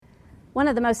One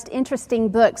of the most interesting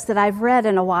books that I've read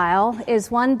in a while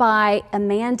is one by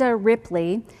Amanda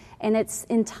Ripley, and it's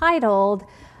entitled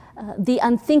The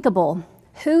Unthinkable: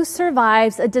 Who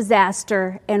Survives a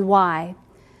Disaster and Why?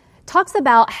 Talks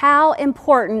about how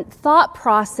important thought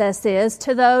process is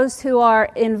to those who are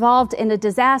involved in a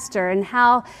disaster, and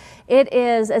how it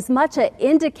is as much an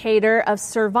indicator of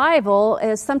survival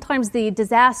as sometimes the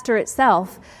disaster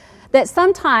itself. That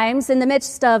sometimes in the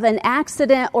midst of an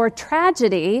accident or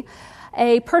tragedy,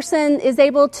 a person is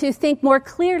able to think more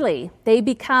clearly. They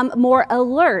become more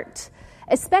alert,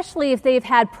 especially if they've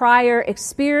had prior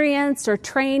experience or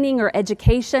training or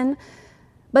education.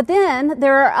 But then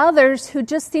there are others who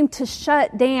just seem to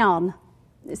shut down.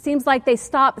 It seems like they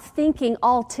stop thinking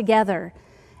altogether,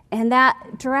 and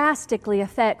that drastically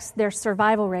affects their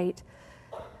survival rate.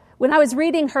 When I was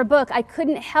reading her book, I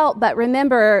couldn't help but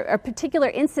remember a particular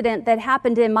incident that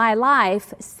happened in my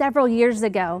life several years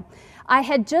ago. I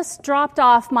had just dropped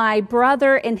off my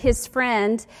brother and his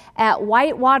friend at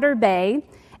Whitewater Bay,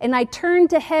 and I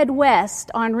turned to head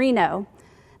west on Reno.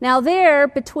 Now there,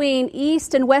 between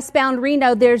east and westbound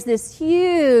Reno, there's this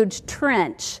huge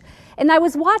trench. And I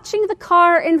was watching the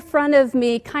car in front of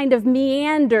me kind of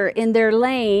meander in their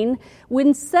lane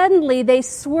when suddenly they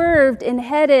swerved and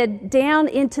headed down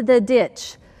into the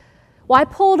ditch. Well, I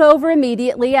pulled over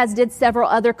immediately, as did several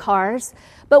other cars.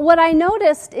 But what I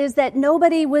noticed is that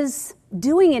nobody was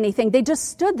doing anything. They just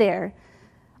stood there.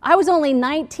 I was only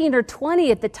 19 or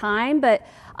 20 at the time, but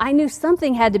I knew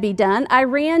something had to be done. I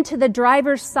ran to the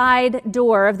driver's side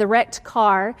door of the wrecked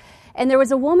car, and there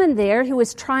was a woman there who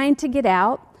was trying to get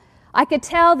out. I could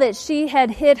tell that she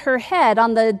had hit her head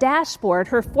on the dashboard.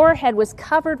 Her forehead was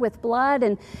covered with blood,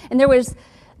 and there was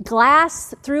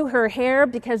glass through her hair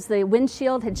because the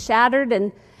windshield had shattered,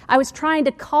 and I was trying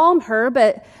to calm her,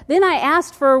 but then I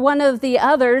asked for one of the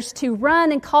others to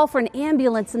run and call for an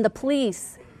ambulance and the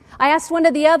police. I asked one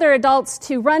of the other adults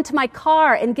to run to my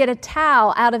car and get a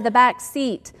towel out of the back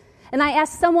seat, and I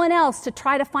asked someone else to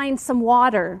try to find some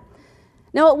water.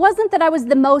 Now, it wasn't that I was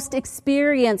the most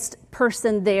experienced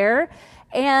person there,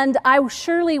 and I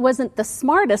surely wasn't the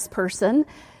smartest person,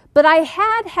 but I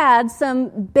had some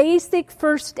basic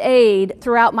first aid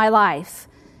throughout my life.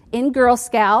 In Girl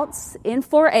Scouts, in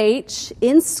 4-H,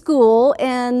 in school,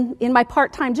 and in my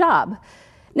part-time job.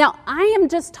 Now, I am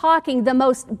just talking the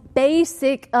most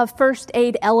basic of first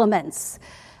aid elements.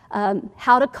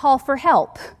 How to call for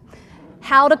help,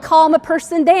 how to calm a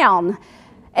person down.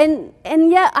 And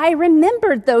yet I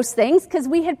remembered those things because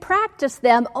we had practiced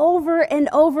them over and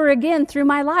over again through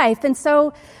my life. And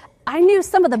so I knew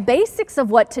some of the basics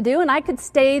of what to do, and I could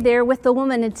stay there with the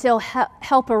woman until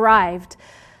help arrived.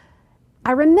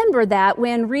 I remember that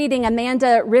when reading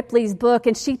Amanda Ripley's book,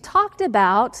 and she talked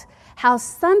about how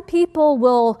some people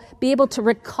will be able to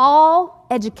recall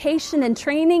education and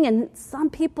training, and some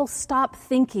people stop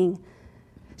thinking.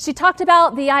 She talked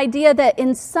about the idea that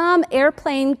in some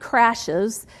airplane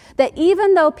crashes, that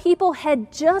even though people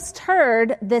had just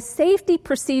heard the safety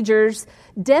procedures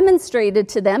demonstrated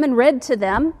to them and read to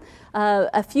them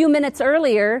a few minutes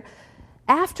earlier,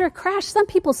 after a crash, some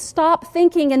people stop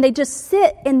thinking and they just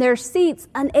sit in their seats,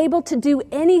 unable to do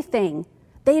anything.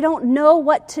 They don't know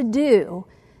what to do.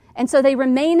 And so they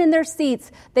remain in their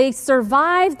seats. They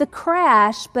survive the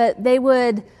crash, but they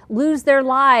would lose their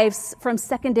lives from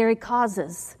secondary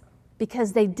causes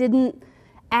because they didn't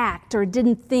act or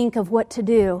didn't think of what to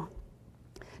do.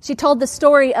 She told the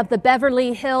story of the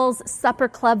Beverly Hills Supper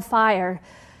Club fire.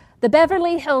 The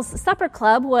Beverly Hills Supper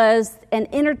Club was an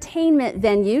entertainment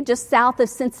venue just south of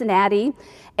Cincinnati,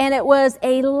 and it was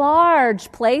a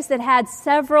large place that had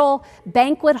several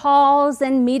banquet halls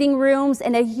and meeting rooms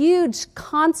and a huge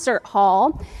concert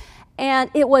hall. And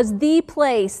it was the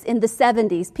place in the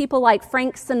 70s. People like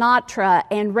Frank Sinatra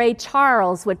and Ray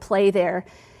Charles would play there.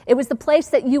 It was the place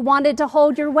that you wanted to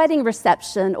hold your wedding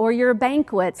reception or your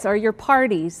banquets or your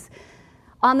parties.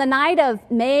 On the night of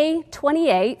May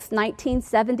 28th,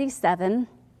 1977,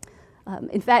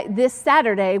 in fact, this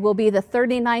Saturday will be the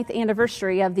 39th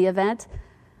anniversary of the event.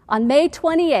 On May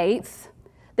 28th,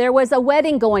 there was a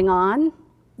wedding going on.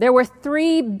 There were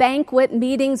 3 banquet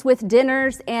meetings with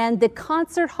dinners, and the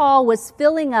concert hall was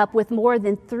filling up with more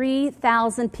than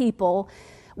 3,000 people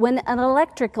when an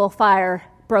electrical fire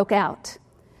broke out.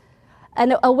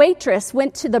 And a waitress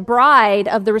went to the bride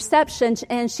of the reception,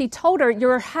 and she told her, "You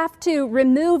have to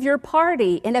remove your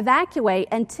party and evacuate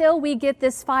until we get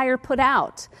this fire put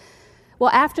out." Well,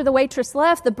 after the waitress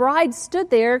left, the bride stood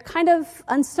there kind of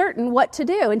uncertain what to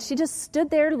do, and she just stood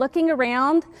there looking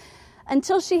around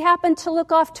until she happened to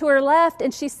look off to her left,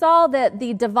 and she saw that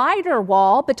the divider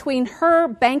wall between her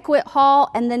banquet hall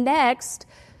and the next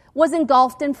was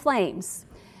engulfed in flames.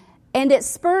 And it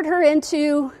spurred her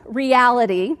into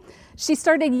reality. She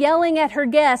started yelling at her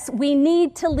guests, "We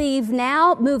need to leave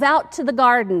now, move out to the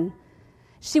garden."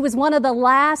 She was one of the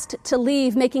last to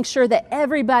leave, making sure that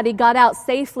everybody got out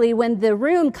safely when the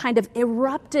room kind of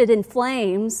erupted in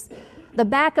flames. The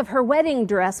back of her wedding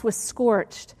dress was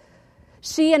scorched.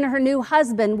 She and her new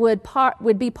husband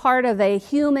would be part of a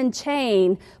human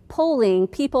chain pulling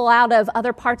people out of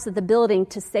other parts of the building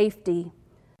to safety.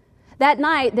 That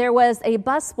night, there was a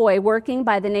busboy working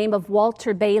by the name of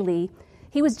Walter Bailey.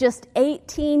 He was just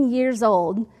 18 years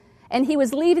old, and he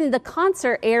was leaving the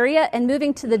concert area and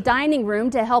moving to the dining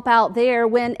room to help out there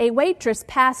when a waitress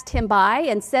passed him by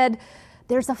and said,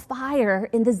 "There's a fire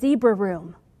in the zebra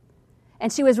room."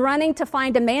 And she was running to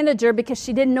find a manager because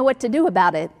she didn't know what to do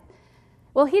about it.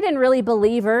 Well, he didn't really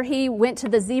believe her. He went to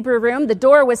the zebra room. The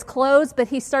door was closed, but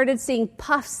he started seeing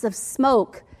puffs of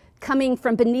smoke coming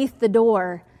from beneath the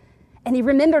door. And he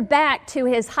remembered back to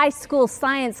his high school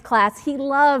science class. He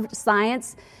loved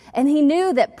science, and he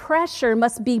knew that pressure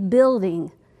must be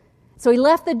building. So he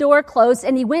left the door closed,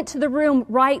 and he went to the room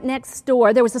right next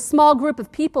door. There was a small group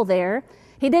of people there.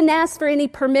 He didn't ask for any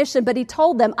permission, but he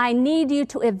told them, "I need you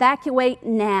to evacuate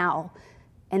now."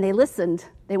 And they listened.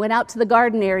 They went out to the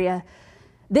garden area.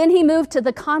 Then he moved to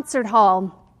the concert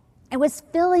hall. It was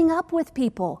filling up with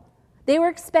people. They were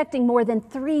expecting more than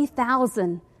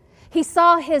 3,000. He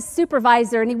saw his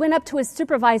supervisor, and he went up to his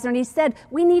supervisor, and he said,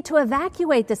 "We need to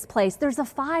evacuate this place. There's a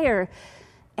fire."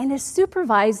 And his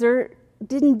supervisor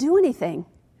didn't do anything.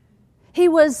 He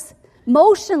was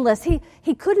motionless.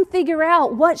 He couldn't figure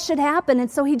out what should happen,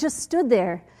 and so he just stood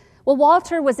there. Well,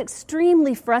 Walter was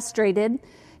extremely frustrated.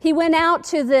 He went out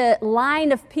to the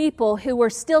line of people who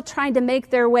were still trying to make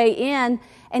their way in,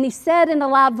 and he said in a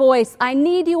loud voice, "I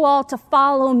need you all to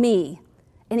follow me."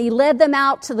 And he led them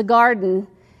out to the garden,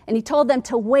 and he told them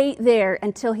to wait there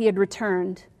until he had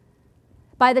returned.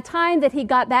 By the time that he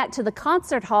got back to the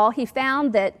concert hall, he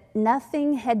found that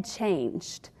nothing had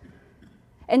changed.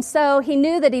 And so he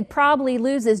knew that he'd probably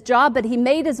lose his job, but he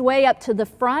made his way up to the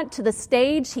front, to the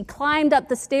stage. He climbed up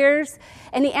the stairs,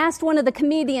 and he asked one of the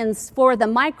comedians for the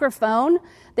microphone.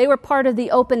 They were part of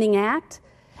the opening act.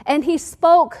 And he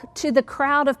spoke to the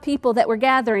crowd of people that were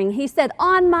gathering. He said,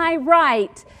 "On my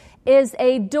right is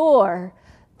a door.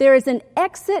 There is an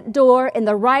exit door in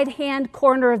the right-hand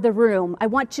corner of the room. I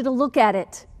want you to look at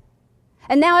it.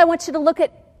 And now I want you to look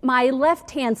at my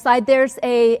left-hand side. There's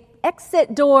a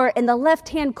exit door in the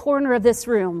left-hand corner of this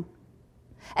room.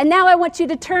 And now I want you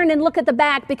to turn and look at the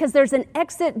back because there's an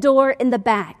exit door in the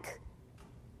back.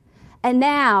 And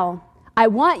now I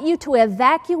want you to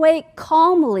evacuate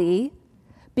calmly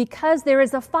because there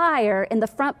is a fire in the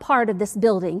front part of this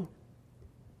building."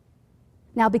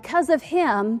 Now, because of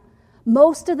him,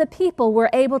 most of the people were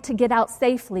able to get out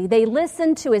safely. They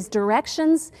listened to his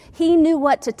directions. He knew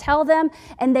what to tell them,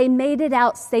 and they made it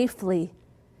out safely.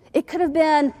 It could have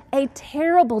been a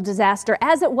terrible disaster.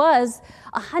 As it was,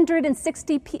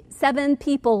 167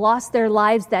 people lost their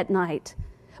lives that night.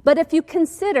 But if you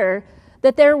consider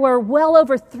that there were well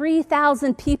over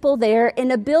 3,000 people there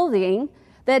in a building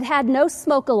that had no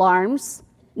smoke alarms,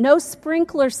 no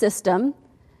sprinkler system,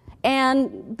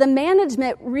 and the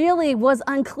management really was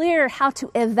unclear how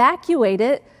to evacuate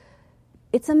it,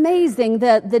 it's amazing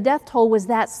that the death toll was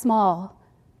that small.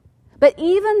 But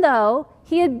even though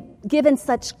he had given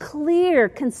such clear,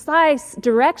 concise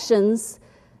directions,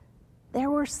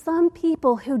 there were some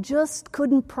people who just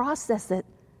couldn't process it.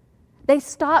 They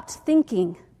stopped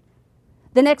thinking.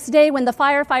 The next day, when the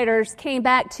firefighters came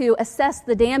back to assess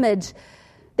the damage,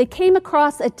 they came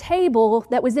across a table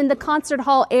that was in the concert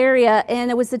hall area,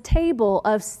 and it was a table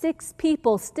of 6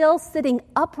 people still sitting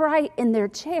upright in their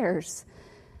chairs.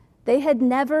 They had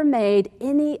never made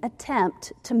any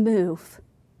attempt to move.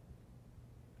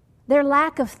 Their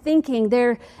lack of thinking,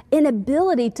 their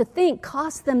inability to think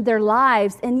cost them their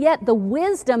lives, and yet the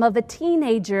wisdom of a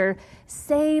teenager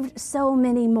saved so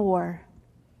many more.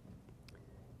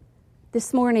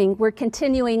 This morning, we're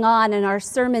continuing on in our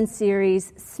sermon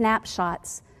series,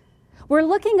 Snapshots. We're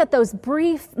looking at those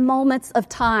brief moments of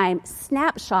time,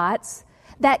 snapshots,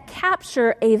 that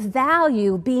capture a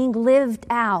value being lived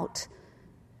out.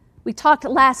 We talked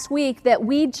last week that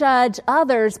we judge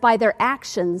others by their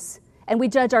actions, and we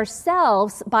judge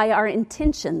ourselves by our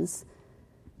intentions.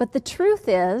 But the truth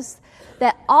is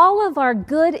that all of our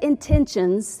good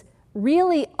intentions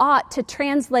really ought to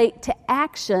translate to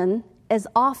action as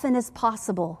often as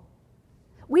possible.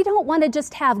 We don't want to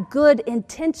just have good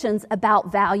intentions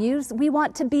about values. We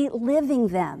want to be living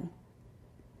them.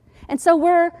 And so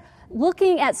we're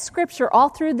looking at Scripture all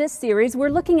through this series. We're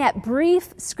looking at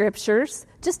brief Scriptures,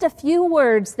 just a few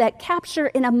words that capture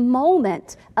in a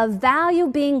moment a value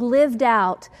being lived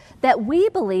out that we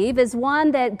believe is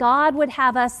one that God would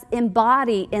have us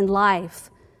embody in life.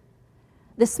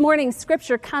 This morning's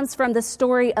Scripture comes from the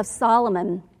story of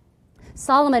Solomon.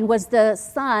 Solomon was the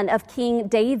son of King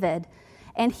David,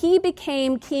 and he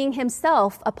became king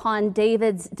himself upon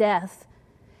David's death.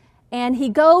 And he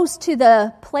goes to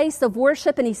the place of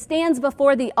worship and he stands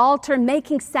before the altar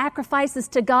making sacrifices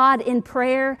to God in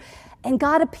prayer. And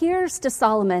God appears to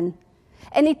Solomon.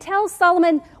 And he tells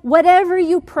Solomon, whatever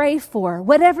you pray for,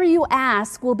 whatever you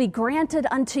ask will be granted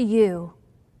unto you.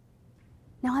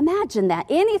 Now imagine that.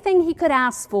 Anything he could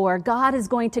ask for, God is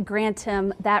going to grant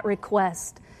him that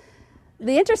request.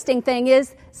 The interesting thing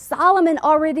is Solomon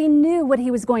already knew what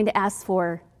he was going to ask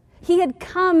for. He had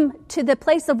come to the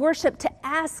place of worship to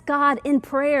ask God in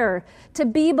prayer, to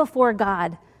be before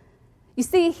God. You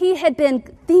see, he had been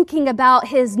thinking about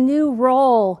his new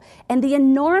role and the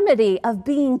enormity of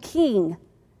being king.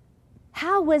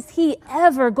 How was he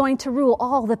ever going to rule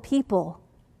all the people?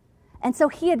 And so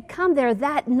he had come there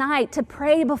that night to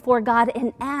pray before God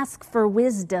and ask for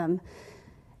wisdom.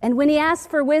 And when he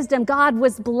asked for wisdom, God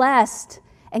was blessed.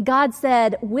 And God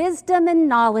said, wisdom and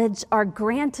knowledge are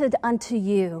granted unto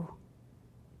you.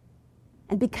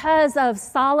 And because of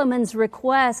Solomon's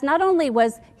request, not only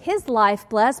was his life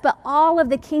blessed, but all of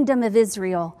the kingdom of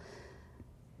Israel.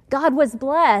 God was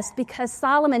blessed because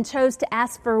Solomon chose to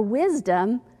ask for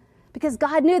wisdom, because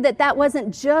God knew that that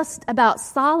wasn't just about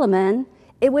Solomon.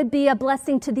 It would be a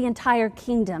blessing to the entire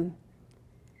kingdom.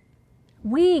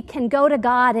 We can go to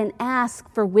God and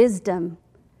ask for wisdom.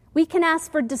 We can ask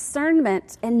for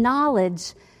discernment and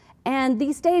knowledge. And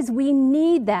these days we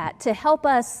need that to help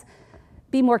us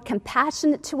be more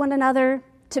compassionate to one another,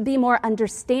 to be more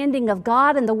understanding of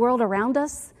God and the world around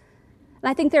us. And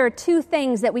I think there are two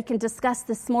things that we can discuss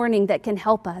this morning that can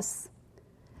help us.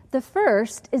 The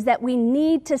first is that we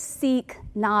need to seek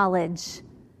knowledge.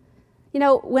 You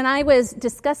know, when I was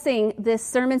discussing this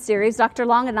sermon series, Dr.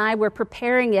 Long and I were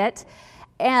preparing it,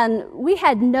 and we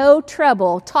had no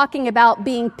trouble talking about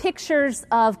being pictures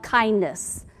of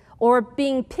kindness, or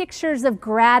being pictures of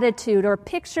gratitude, or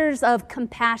pictures of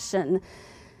compassion.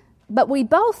 But we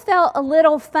both felt a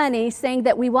little funny saying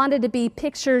that we wanted to be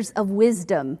pictures of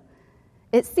wisdom.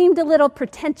 It seemed a little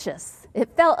pretentious. It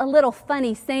felt a little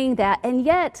funny saying that, and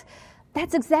yet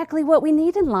that's exactly what we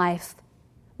need in life.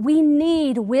 We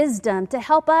need wisdom to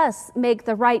help us make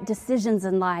the right decisions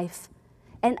in life.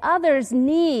 And others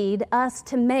need us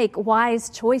to make wise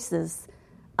choices.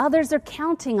 Others are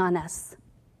counting on us.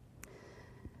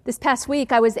 This past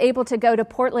week, I was able to go to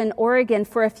Portland, Oregon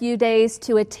for a few days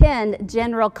to attend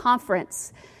General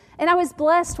Conference. And I was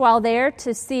blessed while there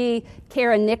to see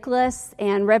Karen Nicholas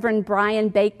and Reverend Brian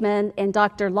Bakeman and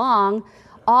Dr. Long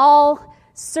all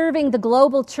serving the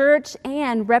global church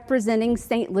and representing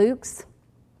St. Luke's.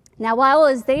 Now, while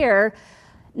I was there,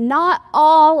 not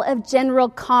all of General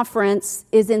Conference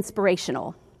is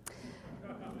inspirational.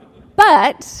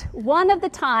 But one of the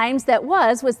times that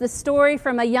was the story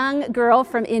from a young girl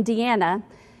from Indiana.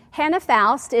 Hannah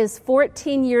Faust is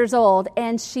 14 years old,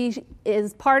 and she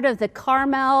is part of the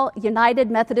Carmel United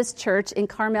Methodist Church in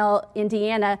Carmel,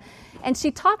 Indiana. And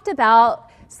she talked about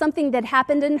something that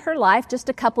happened in her life just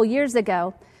a couple years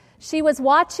ago. She was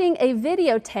watching a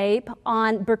videotape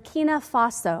on Burkina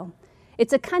Faso.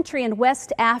 It's a country in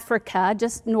West Africa,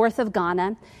 just north of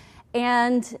Ghana.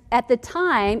 And at the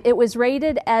time, it was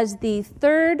rated as the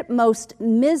third most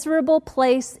miserable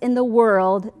place in the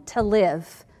world to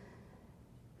live.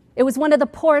 It was one of the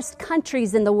poorest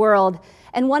countries in the world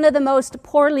and one of the most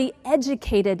poorly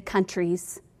educated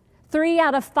countries. 3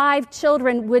 out of 5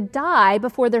 children would die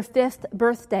before their 5th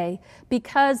birthday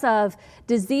because of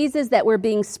diseases that were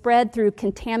being spread through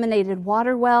contaminated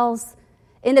water wells,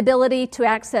 inability to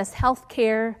access health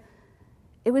care.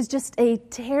 It was just a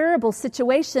terrible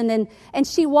situation. And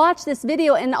she watched this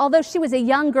video, and although she was a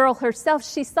young girl herself,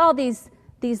 she saw these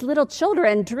little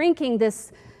children drinking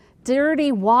this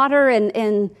dirty water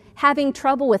and having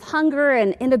trouble with hunger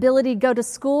and inability to go to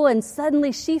school, and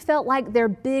suddenly she felt like their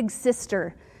big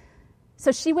sister.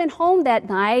 So she went home that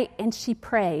night and she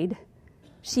prayed.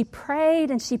 She prayed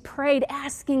and she prayed,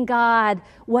 asking God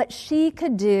what she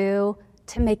could do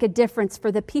to make a difference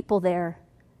for the people there.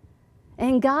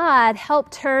 And God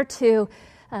helped her to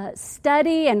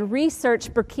study and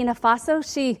research Burkina Faso.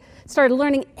 She started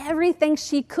learning everything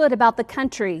she could about the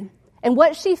country. And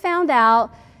what she found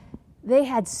out, they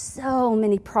had so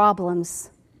many problems.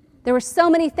 There were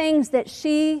so many things that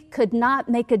she could not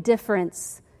make a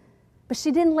difference. But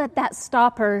she didn't let that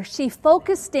stop her. She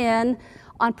focused in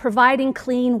on providing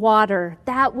clean water.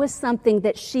 That was something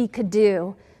that she could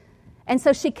do. And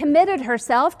so she committed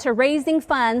herself to raising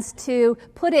funds to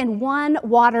put in one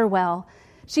water well.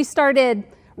 She started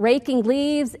raking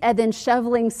leaves and then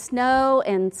shoveling snow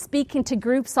and speaking to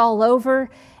groups all over.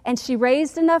 And she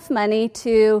raised enough money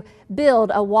to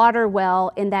build a water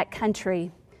well in that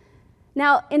country.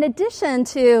 Now, in addition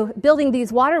to building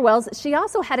these water wells, she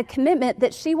also had a commitment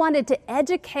that she wanted to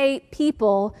educate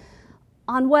people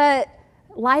on what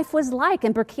life was like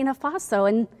in Burkina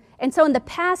Faso. And so in the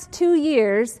past 2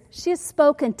 years, she has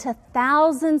spoken to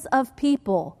thousands of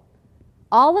people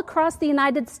all across the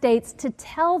United States to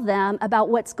tell them about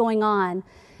what's going on.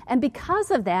 And because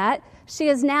of that, she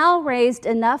has now raised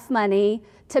enough money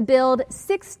to build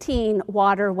 16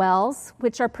 water wells,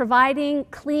 which are providing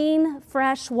clean,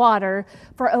 fresh water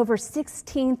for over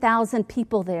 16,000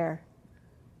 people there.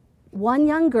 One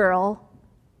young girl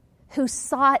who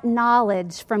sought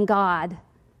knowledge from God.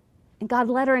 And God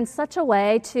led her in such a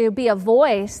way to be a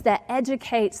voice that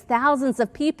educates thousands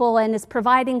of people and is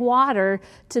providing water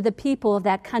to the people of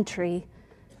that country.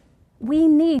 We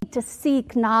need to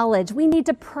seek knowledge. We need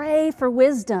to pray for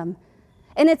wisdom.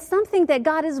 And it's something that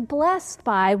God is blessed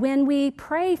by when we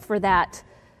pray for that.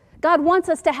 God wants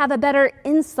us to have a better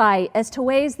insight as to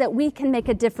ways that we can make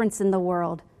a difference in the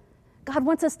world. God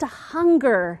wants us to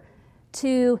hunger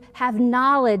to have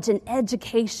knowledge and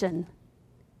education.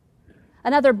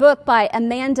 Another book by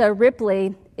Amanda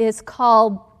Ripley is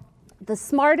called The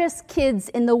Smartest Kids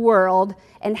in the World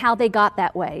and How They Got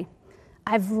That Way.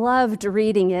 I've loved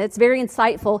reading it. It's very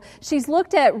insightful. She's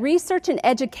looked at research and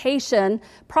education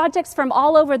projects from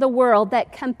all over the world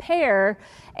that compare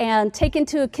and take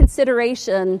into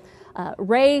consideration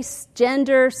race,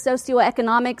 gender,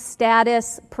 socioeconomic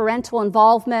status, parental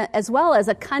involvement, as well as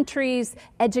a country's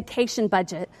education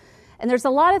budget. And there's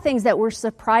a lot of things that were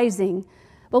surprising.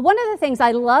 But one of the things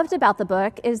I loved about the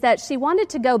book is that she wanted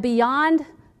to go beyond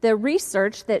the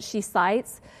research that she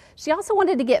cites. She also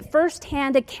wanted to get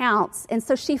firsthand accounts, and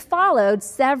so she followed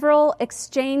several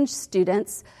exchange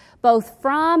students, both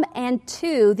from and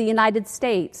to the United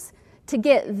States, to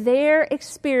get their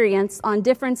experience on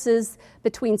differences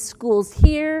between schools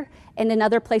here and in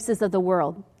other places of the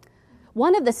world.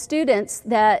 One of the students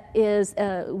that is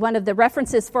one of the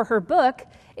references for her book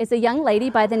is a young lady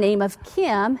by the name of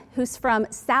Kim, who's from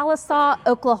Sallisaw,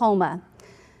 Oklahoma.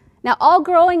 Now, all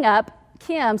growing up,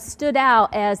 Kim stood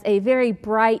out as a very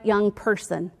bright young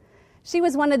person. She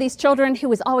was one of these children who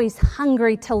was always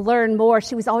hungry to learn more.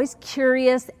 She was always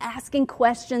curious, asking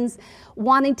questions,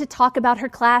 wanting to talk about her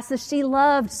classes. She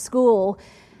loved school,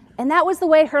 and that was the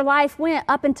way her life went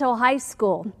up until high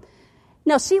school.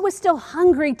 Now, she was still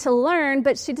hungry to learn,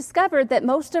 but she discovered that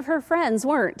most of her friends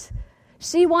weren't.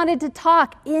 She wanted to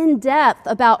talk in depth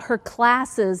about her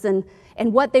classes and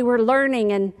what they were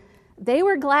learning, and they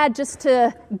were glad just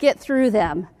to get through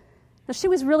them. Now, she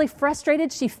was really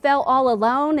frustrated. She felt all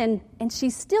alone, and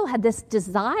she still had this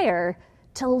desire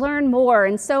to learn more.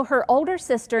 And so her older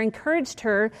sister encouraged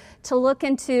her to look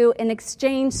into an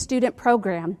exchange student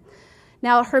program.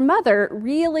 Now, her mother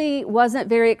really wasn't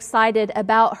very excited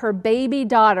about her baby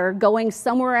daughter going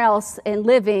somewhere else and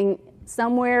living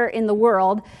somewhere in the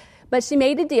world, but she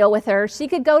made a deal with her. She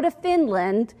could go to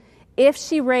Finland if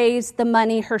she raised the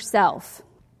money herself.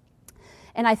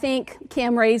 And I think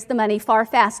Kim raised the money far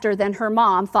faster than her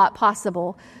mom thought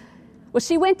possible. Well,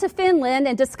 she went to Finland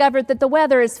and discovered that the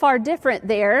weather is far different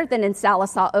there than in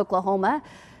Sallisaw, Oklahoma.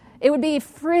 It would be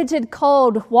frigid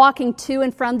cold walking to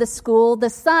and from the school. The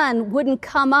sun wouldn't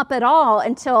come up at all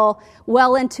until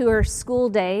well into her school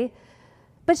day.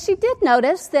 But she did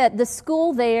notice that the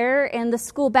school there and the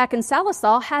school back in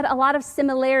Sallisaw had a lot of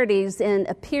similarities in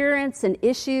appearance and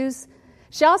issues.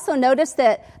 She also noticed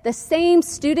that the same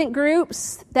student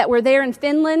groups that were there in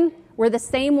Finland were the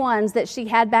same ones that she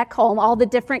had back home, all the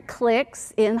different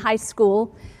cliques in high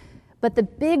school. But the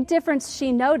big difference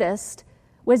she noticed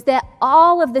was that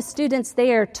all of the students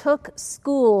there took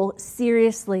school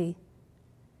seriously.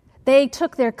 They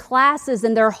took their classes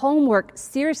and their homework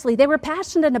seriously. They were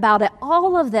passionate about it,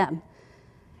 all of them.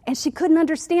 And she couldn't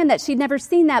understand that. She'd never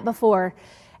seen that before.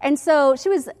 And so she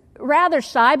was rather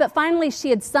shy, but finally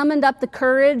she had summoned up the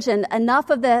courage and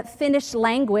enough of the Finnish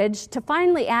language to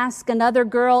finally ask another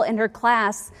girl in her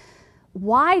class,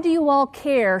 "Why do you all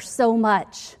care so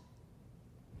much?"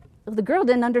 The girl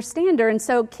didn't understand her, and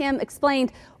so Kim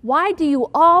explained, "Why do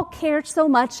you all care so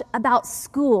much about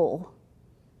school?"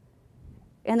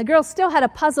 And the girl still had a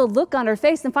puzzled look on her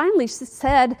face, and finally she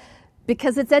said,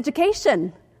 "Because it's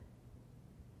education."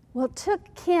 Well, it took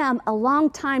Kim a long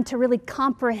time to really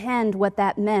comprehend what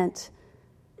that meant.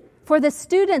 For the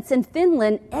students in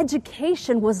Finland,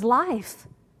 education was life.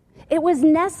 It was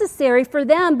necessary for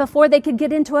them before they could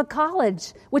get into a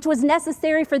college, which was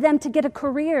necessary for them to get a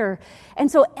career.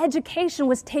 And so education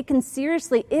was taken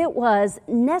seriously. It was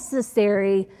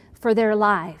necessary for their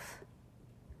life.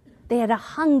 They had a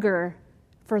hunger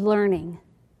for learning.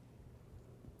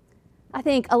 I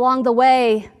think along the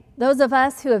way, those of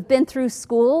us who have been through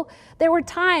school, there were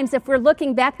times, if we're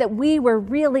looking back, that we were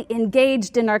really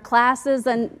engaged in our classes,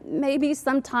 and maybe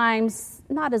sometimes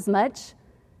not as much.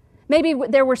 Maybe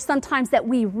there were some times that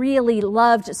we really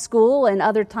loved school and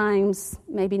other times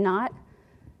maybe not.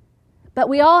 But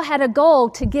we all had a goal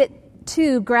to get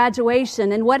to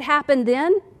graduation. And what happened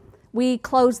then? We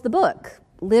closed the book,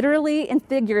 literally and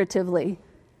figuratively.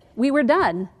 We were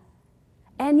done.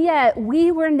 And yet we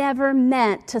were never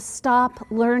meant to stop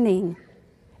learning.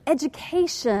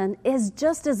 Education is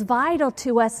just as vital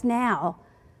to us now.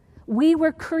 We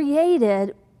were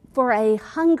created for a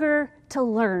hunger to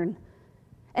learn.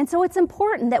 And so it's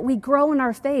important that we grow in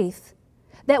our faith,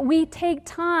 that we take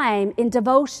time in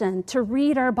devotion to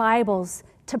read our Bibles,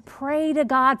 to pray to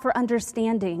God for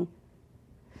understanding,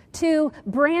 to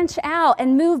branch out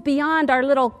and move beyond our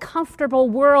little comfortable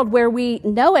world where we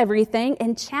know everything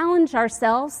and challenge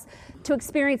ourselves to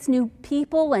experience new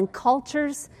people and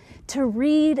cultures, to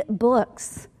read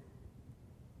books.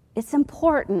 It's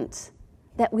important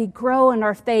that we grow in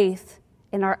our faith,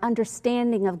 in our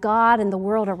understanding of God and the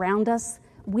world around us.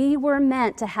 We were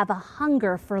meant to have a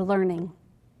hunger for learning.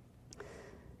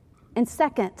 And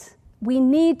second, we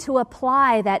need to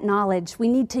apply that knowledge. We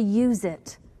need to use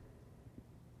it.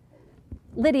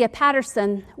 Lydia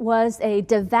Patterson was a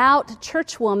devout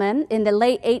churchwoman in the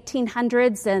late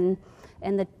 1800s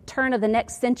and the turn of the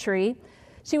next century.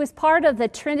 She was part of the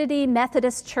Trinity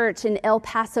Methodist Church in El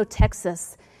Paso,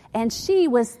 Texas, and she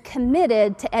was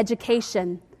committed to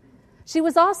education. She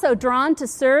was also drawn to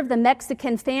serve the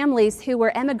Mexican families who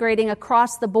were emigrating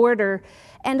across the border,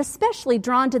 and especially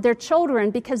drawn to their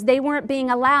children because they weren't being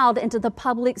allowed into the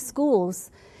public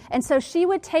schools. And so she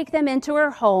would take them into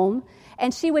her home,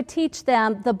 and she would teach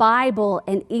them the Bible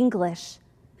and English.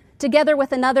 Together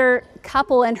with another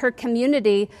couple in her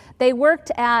community, they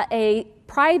worked at a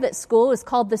private school. It was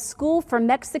called the School for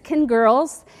Mexican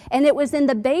Girls, and it was in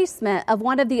the basement of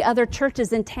one of the other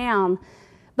churches in town.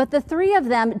 But the three of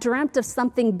them dreamt of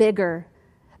something bigger.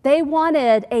 They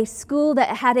wanted a school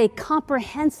that had a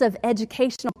comprehensive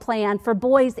educational plan for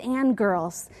boys and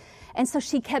girls. And so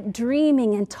she kept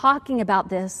dreaming and talking about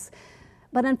this.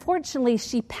 But unfortunately,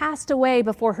 she passed away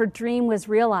before her dream was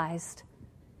realized.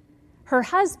 Her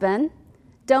husband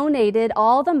donated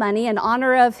all the money in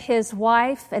honor of his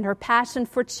wife and her passion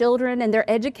for children and their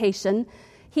education.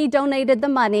 He donated the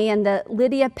money, and the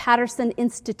Lydia Patterson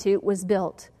Institute was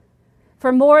built.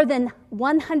 For more than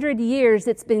 100 years,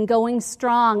 it's been going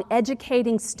strong,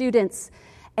 educating students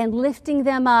and lifting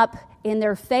them up in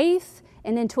their faith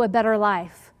and into a better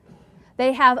life.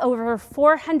 They have over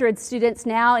 400 students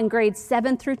now in grades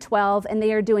 7 through 12, and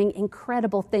they are doing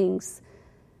incredible things.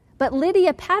 But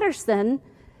Lydia Patterson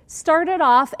started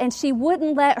off, and she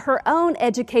wouldn't let her own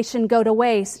education go to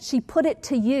waste. She put it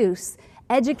to use,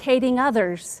 educating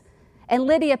others. And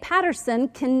Lydia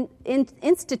Patterson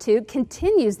Institute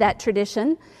continues that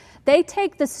tradition. They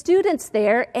take the students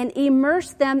there and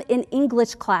immerse them in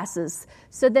English classes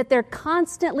so that they're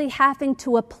constantly having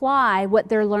to apply what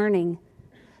they're learning.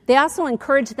 They also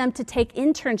encourage them to take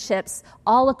internships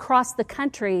all across the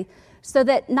country so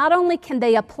that not only can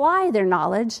they apply their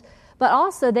knowledge, but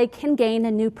also they can gain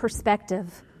a new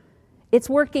perspective. It's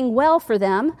working well for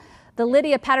them. The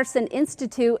Lydia Patterson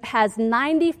Institute has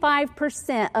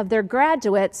 95% of their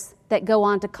graduates that go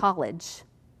on to college.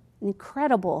 An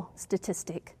incredible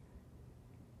statistic.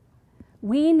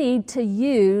 We need to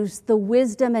use the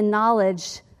wisdom and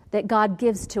knowledge that God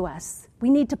gives to us. We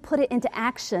need to put it into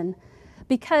action,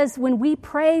 because when we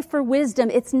pray for wisdom,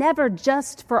 it's never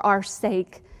just for our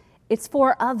sake. It's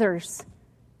for others.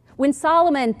 When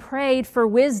Solomon prayed for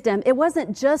wisdom, it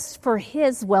wasn't just for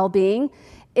his well-being.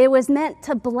 It was meant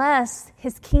to bless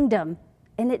his kingdom,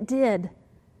 and it did.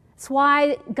 That's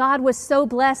why God was so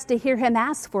blessed to hear him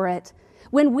ask for it.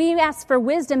 When we ask for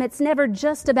wisdom, it's never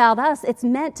just about us. It's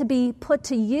meant to be put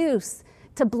to use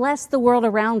to bless the world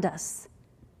around us.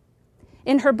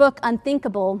 In her book,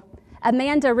 Unthinkable,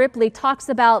 Amanda Ripley talks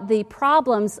about the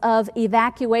problems of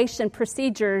evacuation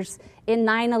procedures in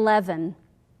 9/11.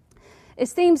 It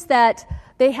seems that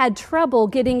they had trouble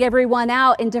getting everyone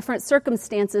out in different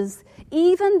circumstances,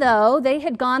 even though they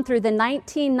had gone through the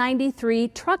 1993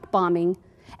 truck bombing.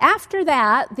 After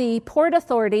that, the Port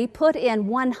Authority put in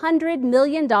 $100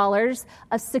 million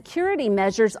of security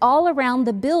measures all around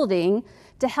the building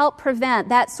to help prevent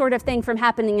that sort of thing from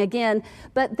happening again,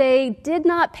 but they did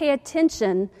not pay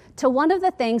attention to one of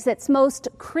the things that's most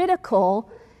critical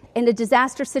in a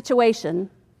disaster situation,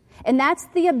 and that's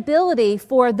the ability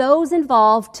for those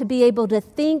involved to be able to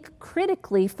think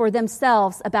critically for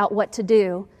themselves about what to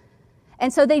do.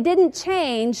 And so they didn't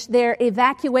change their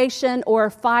evacuation or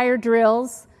fire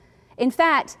drills. In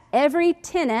fact, every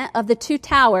tenant of the two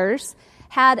towers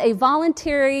had a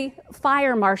voluntary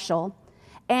fire marshal,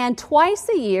 and twice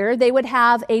a year they would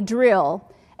have a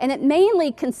drill. And it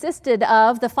mainly consisted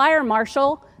of the fire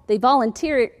marshal, the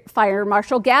volunteer fire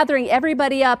marshal, gathering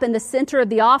everybody up in the center of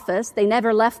the office. They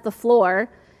never left the floor.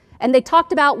 And they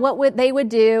talked about what they would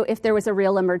do if there was a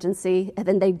real emergency, and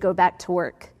then they'd go back to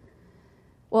work.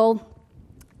 Well,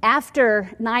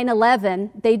 after 9/11,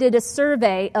 they did a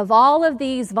survey of all of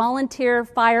these volunteer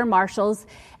fire marshals,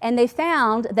 and they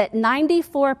found that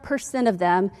 94% of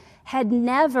them had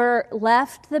never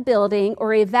left the building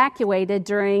or evacuated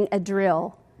during a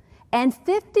drill. And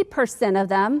 50% of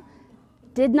them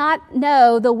did not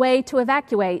know the way to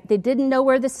evacuate. They didn't know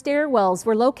where the stairwells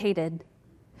were located.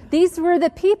 These were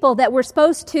the people that were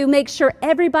supposed to make sure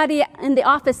everybody in the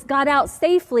office got out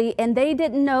safely, and they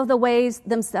didn't know the ways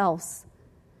themselves.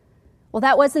 Well,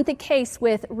 that wasn't the case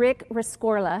with Rick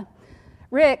Rescorla.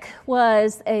 Rick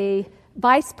was a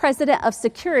vice president of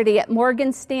security at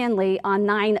Morgan Stanley on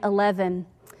 9/11.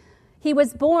 He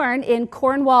was born in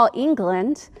Cornwall,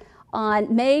 England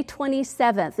on May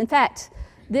 27th. In fact,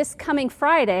 this coming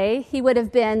Friday, he would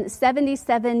have been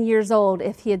 77 years old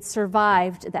if he had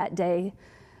survived that day.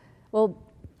 Well,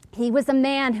 he was a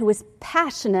man who was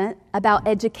passionate about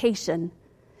education.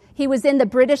 He was in the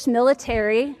British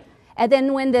military. And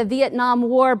then when the Vietnam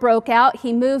War broke out,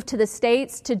 he moved to the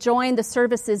States to join the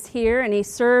services here, and he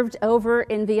served over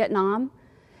in Vietnam.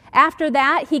 After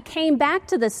that, he came back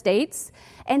to the States,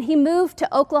 and he moved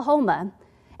to Oklahoma.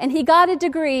 And he got a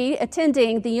degree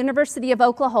attending the University of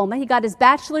Oklahoma. He got his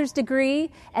bachelor's degree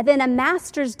and then a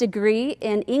master's degree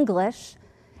in English.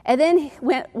 And then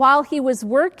while he was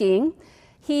working,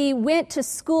 he went to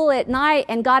school at night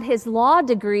and got his law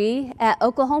degree at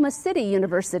Oklahoma City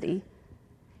University.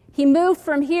 He moved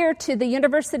from here to the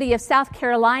University of South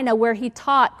Carolina, where he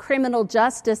taught criminal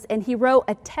justice, and he wrote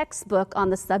a textbook on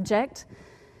the subject.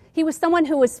 He was someone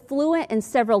who was fluent in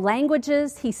several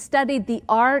languages. He studied the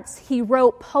arts. He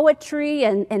wrote poetry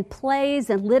and plays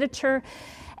and literature,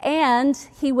 and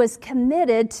he was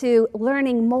committed to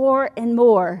learning more and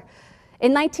more.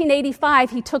 In 1985,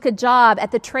 he took a job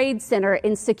at the Trade Center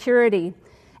in security.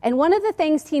 And one of the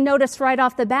things he noticed right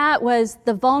off the bat was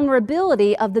the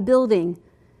vulnerability of the building.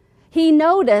 He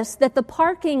noticed that the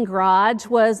parking garage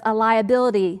was a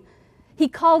liability. He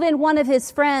called in one of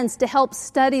his friends to help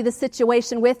study the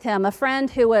situation with him, a friend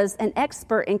who was an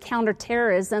expert in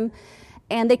counterterrorism,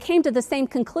 and they came to the same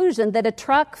conclusion that a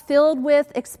truck filled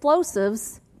with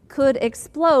explosives could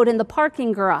explode in the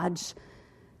parking garage.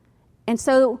 And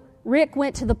so Rick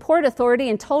went to the Port Authority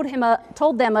and told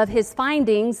them of his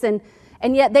findings, and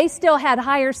yet they still had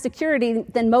higher security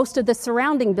than most of the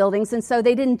surrounding buildings, and so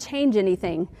they didn't change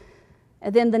anything.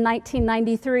 And then the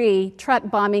 1993 truck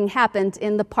bombing happened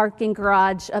in the parking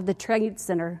garage of the Trade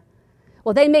Center.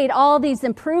 Well, they made all these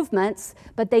improvements,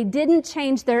 but they didn't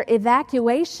change their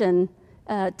evacuation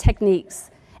techniques.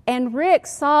 And Rick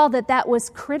saw that that was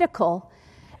critical.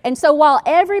 And so while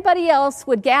everybody else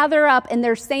would gather up in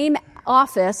their same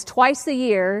office twice a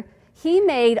year, he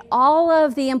made all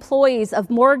of the employees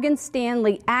of Morgan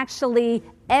Stanley actually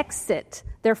exit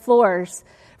their floors.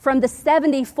 From the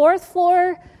 74th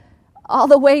floor all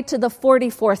the way to the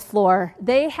 44th floor.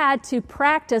 They had to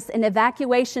practice an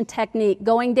evacuation technique,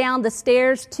 going down the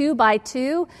stairs 2 by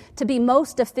 2 to be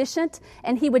most efficient,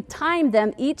 and he would time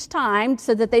them each time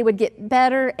so that they would get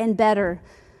better and better.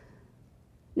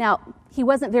 Now, he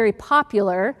wasn't very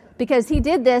popular because he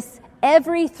did this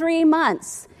every 3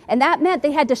 months, and that meant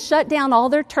they had to shut down all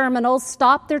their terminals,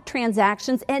 stop their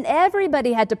transactions, and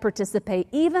everybody had to participate,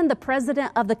 even the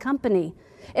president of the company.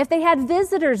 If they had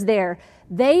visitors there,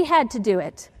 they had to do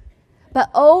it. But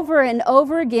over and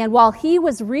over again, while he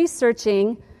was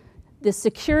researching the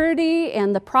security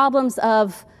and the problems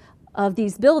of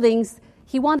these buildings,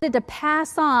 he wanted to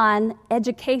pass on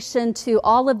education to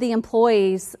all of the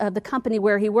employees of the company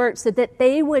where he worked so that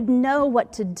they would know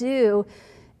what to do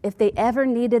if they ever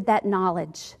needed that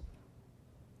knowledge.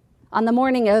 On the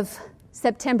morning of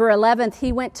September 11th,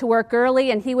 he went to work early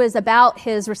and he was about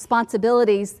his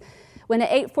responsibilities when at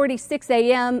 8:46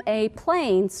 a.m. a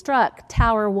plane struck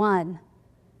Tower 1.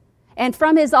 And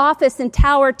from his office in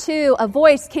Tower 2, a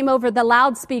voice came over the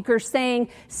loudspeaker saying,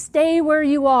 "Stay where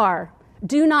you are.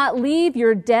 Do not leave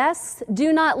your desks.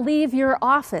 Do not leave your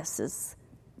offices."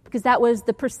 Because that was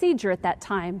the procedure at that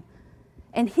time.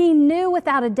 And he knew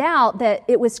without a doubt that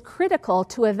it was critical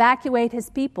to evacuate his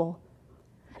people.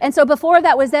 And so before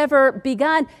that was ever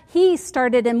begun, he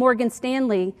started in Morgan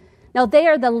Stanley. Now, they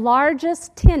are the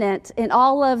largest tenant in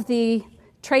all of the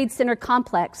Trade Center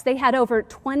complex. They had over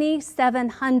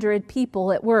 2,700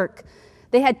 people at work.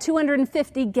 They had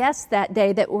 250 guests that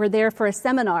day that were there for a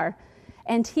seminar.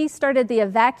 And he started the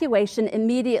evacuation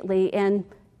immediately, and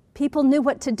people knew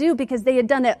what to do because they had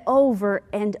done it over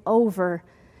and over.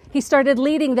 He started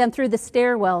leading them through the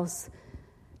stairwells.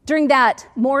 During that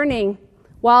morning,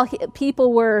 while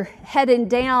people were heading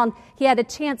down, he had a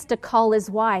chance to call his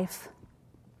wife.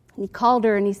 And he called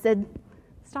her and he said,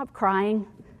 "Stop crying."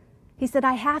 He said,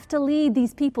 "I have to lead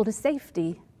these people to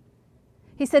safety."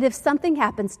 He said, "If something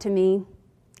happens to me,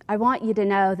 I want you to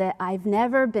know that I've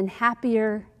never been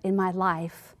happier in my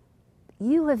life.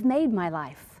 You have made my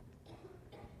life."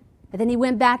 And then he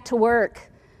went back to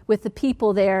work with the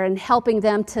people there and helping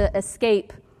them to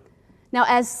escape. Now,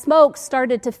 as smoke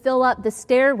started to fill up the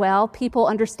stairwell, people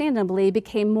understandably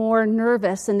became more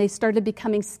nervous and they started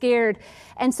becoming scared.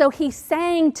 And so he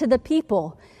sang to the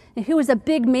people. And he was a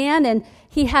big man and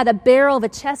he had a barrel of a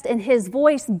chest and his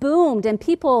voice boomed, and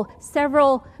people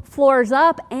several floors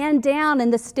up and down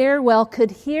in the stairwell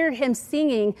could hear him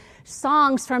singing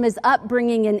songs from his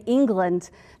upbringing in England.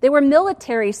 They were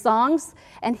military songs,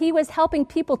 and he was helping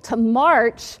people to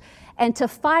march and to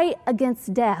fight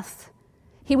against death.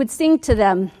 He would sing to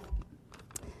them,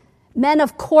 "Men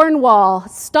of Cornwall,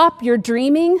 stop your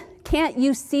dreaming. Can't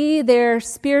you see their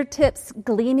spear tips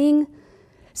gleaming?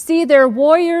 See their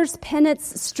warriors'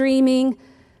 pennants streaming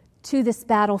to this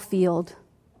battlefield.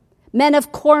 Men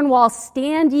of Cornwall,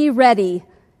 stand ye ready.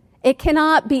 It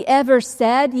cannot be ever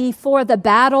said, ye for the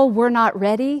battle were not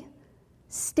ready.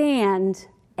 Stand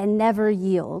and never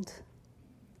yield."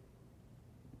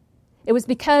 It was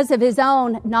because of his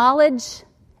own knowledge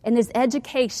and his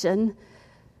education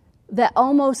that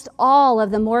almost all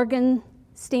of the Morgan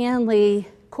Stanley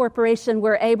Corporation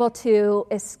were able to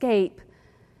escape.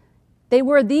 They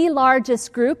were the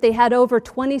largest group. They had over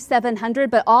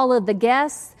 2,700, but all of the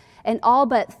guests and all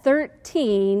but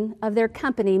 13 of their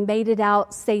company made it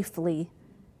out safely.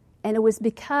 And it was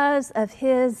because of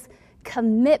his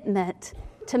commitment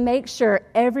to make sure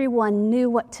everyone knew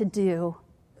what to do.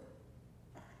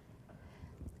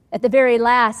 At the very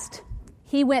last,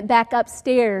 he went back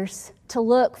upstairs to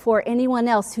look for anyone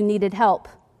else who needed help.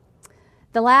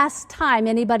 The last time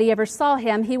anybody ever saw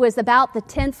him, he was about the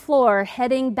 10th floor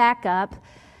heading back up,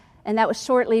 and that was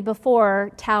shortly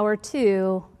before Tower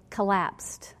 2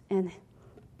 collapsed, and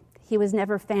he was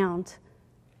never found.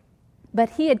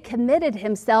 But he had committed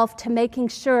himself to making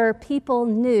sure people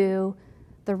knew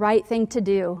the right thing to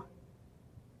do.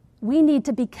 We need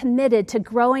to be committed to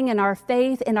growing in our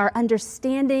faith, in our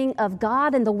understanding of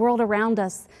God and the world around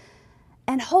us.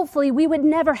 And hopefully we would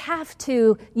never have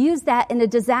to use that in a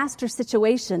disaster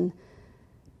situation.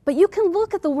 But you can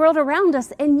look at the world around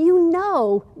us and you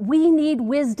know we need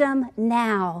wisdom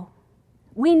now.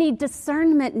 We need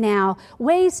discernment now,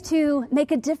 ways to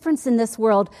make a difference in this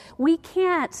world. We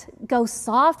can't go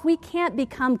soft. We can't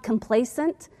become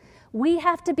complacent. We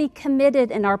have to be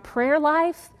committed in our prayer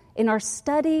life, in our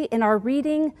study, in our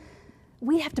reading.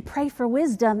 We have to pray for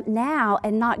wisdom now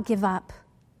and not give up.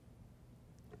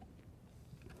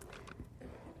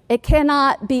 It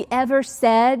cannot be ever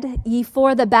said, ye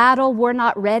for the battle were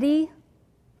not ready.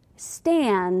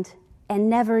 Stand and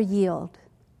never yield.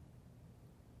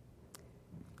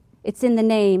 It's in the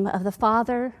name of the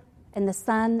Father and the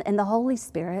Son and the Holy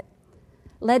Spirit.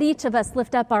 Let each of us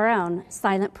lift up our own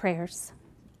silent prayers.